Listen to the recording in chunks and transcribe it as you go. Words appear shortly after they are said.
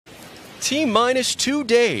T-minus 2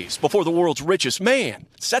 days before the world's richest man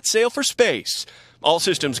sets sail for space. All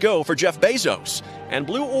systems go for Jeff Bezos and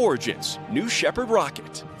Blue Origin's New Shepard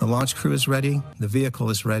rocket. The launch crew is ready, the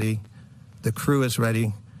vehicle is ready, the crew is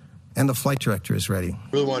ready, and the flight director is ready. I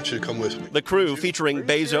really want you to come with me. The crew featuring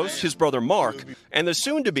Bezos, his brother Mark, and the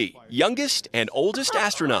soon-to-be youngest and oldest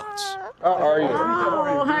astronauts. How are you?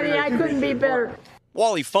 Oh, honey, I couldn't be better.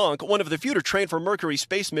 Wally Funk, one of the few to train for Mercury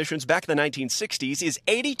space missions back in the 1960s, is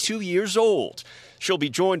 82 years old. She'll be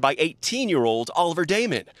joined by 18-year-old Oliver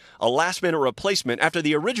Damon, a last-minute replacement after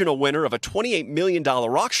the original winner of a $28 million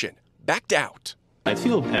auction backed out. I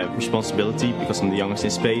feel a responsibility because I'm the youngest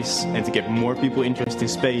in space, and to get more people interested in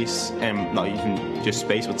space, and not even just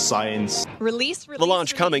space, but science. The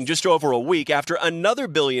launch coming just over a week after another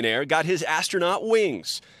billionaire got his astronaut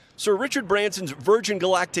wings. Sir Richard Branson's Virgin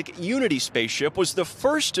Galactic Unity spaceship was the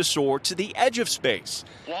first to soar to the edge of space,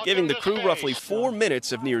 giving the crew roughly 4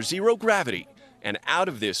 minutes of near-zero gravity and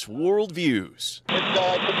out-of-this-world views. It's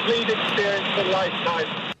a complete experience of a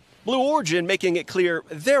lifetime. Blue Origin making it clear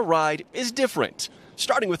their ride is different,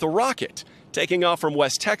 starting with a rocket. Taking off from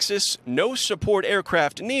West Texas, no support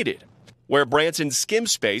aircraft needed. Where Branson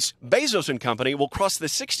skims space, Bezos and company will cross the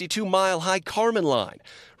 62-mile-high Kármán line,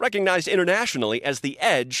 recognized internationally as the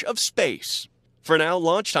edge of space. For now,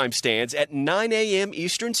 launch time stands at 9 a.m.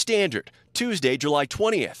 Eastern Standard, Tuesday, July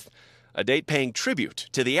 20th, a date paying tribute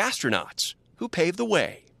to the astronauts who paved the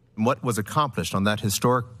way. What was accomplished on that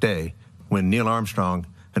historic day when Neil Armstrong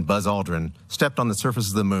and Buzz Aldrin stepped on the surface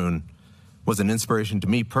of the moon was an inspiration to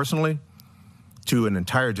me personally, to an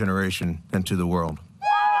entire generation, and to the world.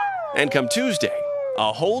 And come Tuesday,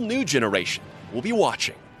 a whole new generation will be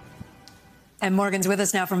watching. And Morgan's with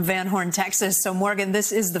us now from Van Horn, Texas. So, Morgan,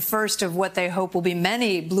 this is the first of what they hope will be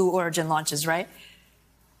many Blue Origin launches, right?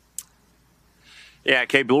 Yeah,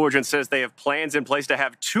 Kate, Blue Origin says they have plans in place to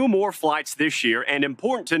have 2 more flights this year. And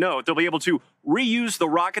important to note, they'll be able to reuse the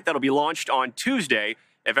rocket that'll be launched on Tuesday.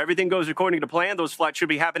 If everything goes according to plan, those flights should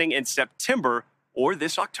be happening in September or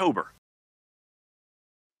this October.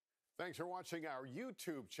 Thanks for watching our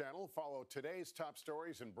YouTube channel. Follow today's top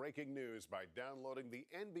stories and breaking news by downloading the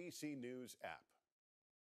NBC News app.